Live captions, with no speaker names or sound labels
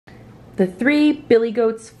The Three Billy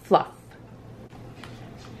Goats Fluff.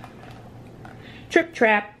 Trip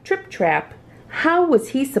trap, how was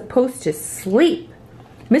he supposed to sleep?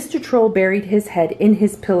 Mr. Troll buried his head in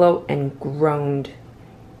his pillow and groaned.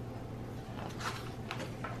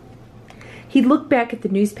 He looked back at the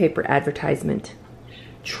newspaper advertisement.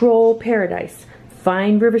 Troll Paradise,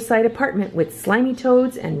 fine riverside apartment with slimy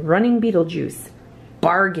toads and running Beetlejuice.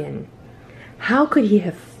 Bargain. How could he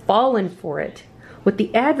have fallen for it? What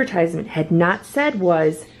the advertisement had not said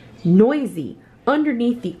was, noisy,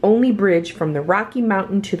 underneath the only bridge from the Rocky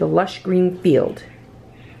Mountain to the lush green field.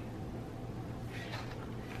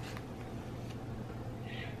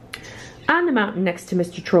 On the mountain next to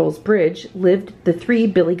Mr. Troll's bridge lived the Three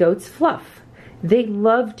Billy Goats Fluff. They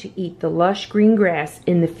loved to eat the lush green grass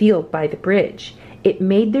in the field by the bridge. It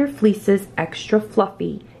made their fleeces extra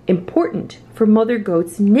fluffy, important for Mother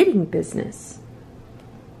Goat's knitting business.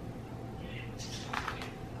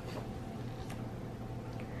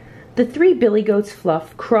 The Three Billy Goats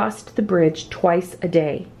Fluff crossed the bridge twice a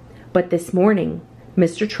day. But this morning,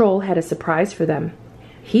 Mr. Troll had a surprise for them.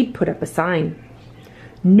 He'd put up a sign.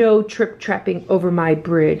 No trip-trapping over my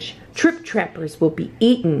bridge. Trip-trappers will be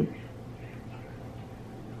eaten.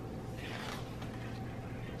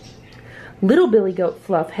 Little Billy Goat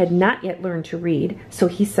Fluff had not yet learned to read, so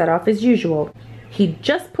he set off as usual. He'd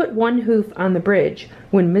just put one hoof on the bridge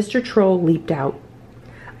when Mr. Troll leaped out.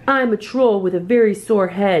 I'm a troll with a very sore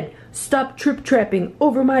head. Stop trip-trapping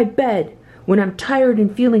over my bed. When I'm tired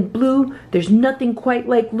and feeling blue, there's nothing quite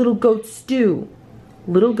like Little Goat's stew.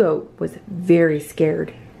 Little Goat was very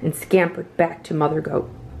scared and scampered back to Mother Goat.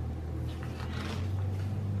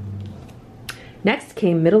 Next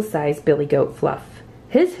came middle-sized Billy Goat Fluff.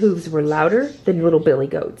 His hooves were louder than Little Billy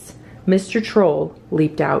Goat's. Mr. Troll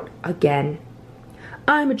leaped out again.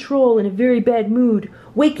 I'm a troll in a very bad mood.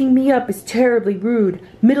 Waking me up is terribly rude.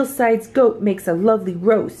 Middle-sized goat makes a lovely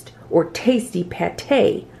roast or tasty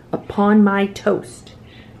pâté upon my toast.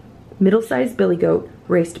 Middle-sized Billy Goat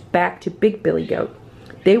raced back to Big Billy Goat.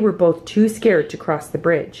 They were both too scared to cross the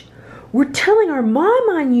bridge. We're telling our mom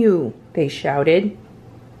on you, they shouted.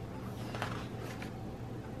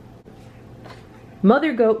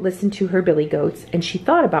 Mother Goat listened to her Billy Goats and she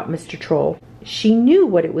thought about Mr. Troll. She knew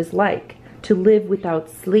what it was like to live without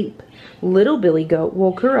sleep. Little Billy Goat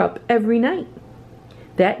woke her up every night.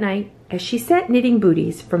 That night, as she sat knitting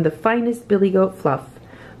booties from the finest Billy Goat Fluff,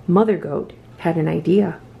 Mother Goat had an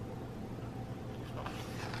idea.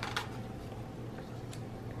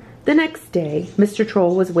 The next day, Mr.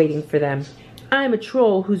 Troll was waiting for them. I'm a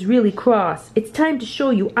troll who's really cross. It's time to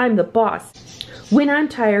show you I'm the boss. When I'm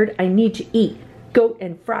tired, I need to eat. Goat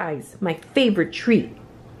and fries, my favorite treat.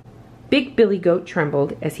 Big Billy Goat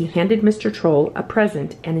trembled as he handed Mr. Troll a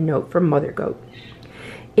present and a note from Mother Goat.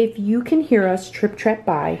 If you can hear us trip-trap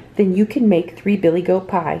by, then you can make 3 Billy Goat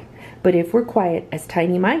pie. But if we're quiet as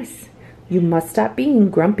tiny mice, you must stop being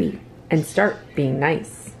grumpy and start being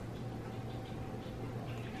nice.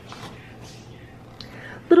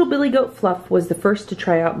 Little Billy Goat Fluff was the first to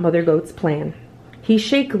try out Mother Goat's plan. He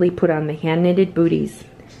shakily put on the hand-knitted booties.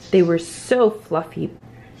 They were so fluffy,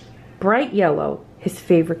 bright yellow, his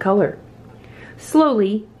favorite color.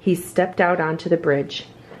 Slowly, he stepped out onto the bridge.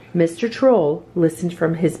 Mr. Troll listened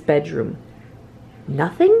from his bedroom.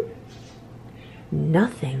 Nothing?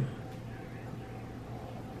 Nothing.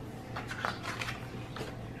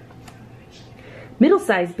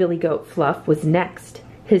 Middle-sized Billy Goat Fluff was next.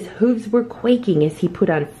 His hooves were quaking as he put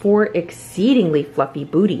on 4 exceedingly fluffy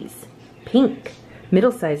booties. Pink.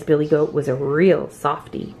 Middle-sized Billy Goat was a real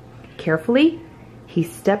softy. Carefully, he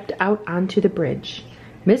stepped out onto the bridge.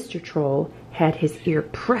 Mr. Troll had his ear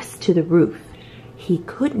pressed to the roof. He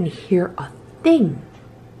couldn't hear a thing.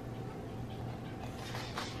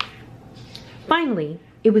 Finally,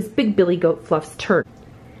 it was Big Billy Goat Fluff's turn.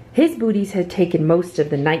 His booties had taken most of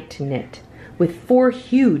the night to knit. With 4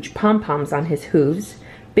 huge pom-poms on his hooves,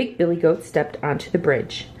 Big Billy Goat stepped onto the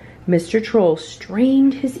bridge. Mr. Troll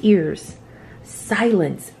strained his ears.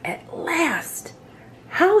 Silence at last!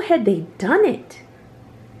 How had they done it?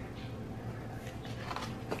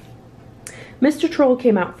 Mr. Troll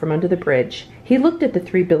came out from under the bridge. He looked at the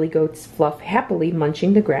 3 Billy Goats Fluff happily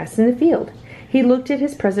munching the grass in the field. He looked at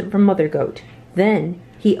his present from Mother Goat. Then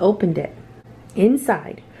he opened it.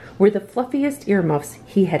 Inside were the fluffiest earmuffs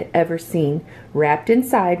he had ever seen, wrapped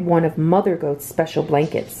inside one of Mother Goat's special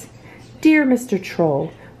blankets. Dear Mr.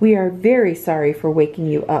 Troll, we are very sorry for waking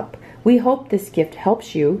you up. We hope this gift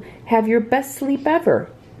helps you have your best sleep ever.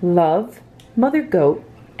 Love, Mother Goat,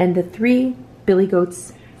 and the 3 Billy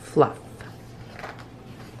Goats Fluff.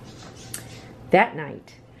 That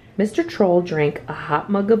night, Mr. Troll drank a hot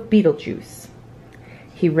mug of beetle juice.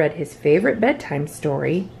 He read his favorite bedtime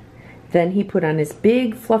story. Then he put on his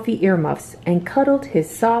big fluffy earmuffs and cuddled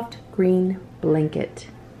his soft green blanket.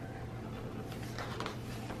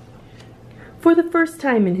 For the first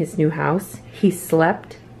time in his new house, he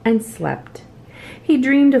slept and slept. He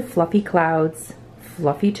dreamed of fluffy clouds,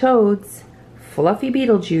 fluffy toads, fluffy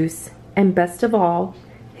Beetlejuice, and best of all,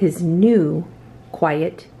 his new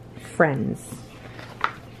quiet friends.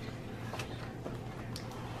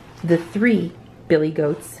 The 3 billy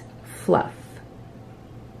goats Fluff.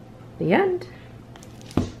 The end.